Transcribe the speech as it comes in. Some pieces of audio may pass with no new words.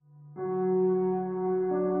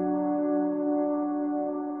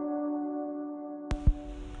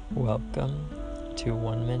Welcome to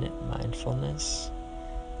 1 Minute Mindfulness,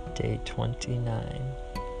 Day 29.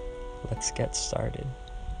 Let's get started.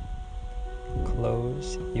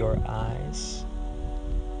 Close your eyes.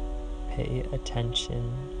 Pay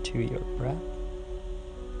attention to your breath.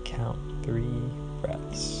 Count 3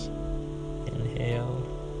 breaths.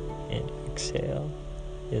 Inhale and exhale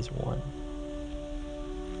is 1.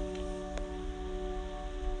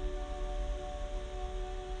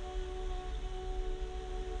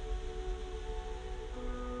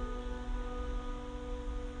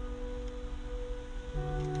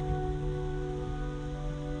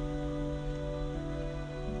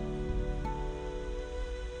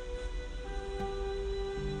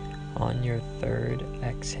 On your third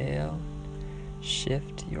exhale,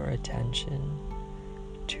 shift your attention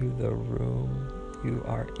to the room you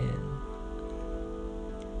are in.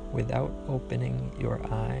 Without opening your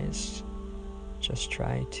eyes, just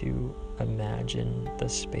try to imagine the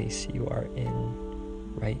space you are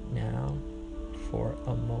in right now for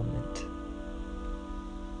a moment.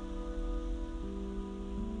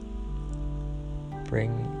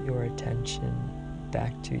 Bring your attention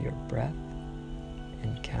back to your breath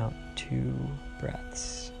and count 2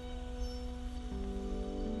 breaths.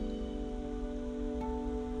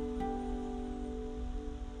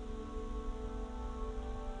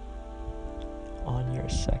 On your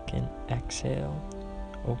second exhale,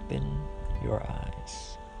 open your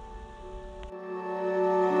eyes.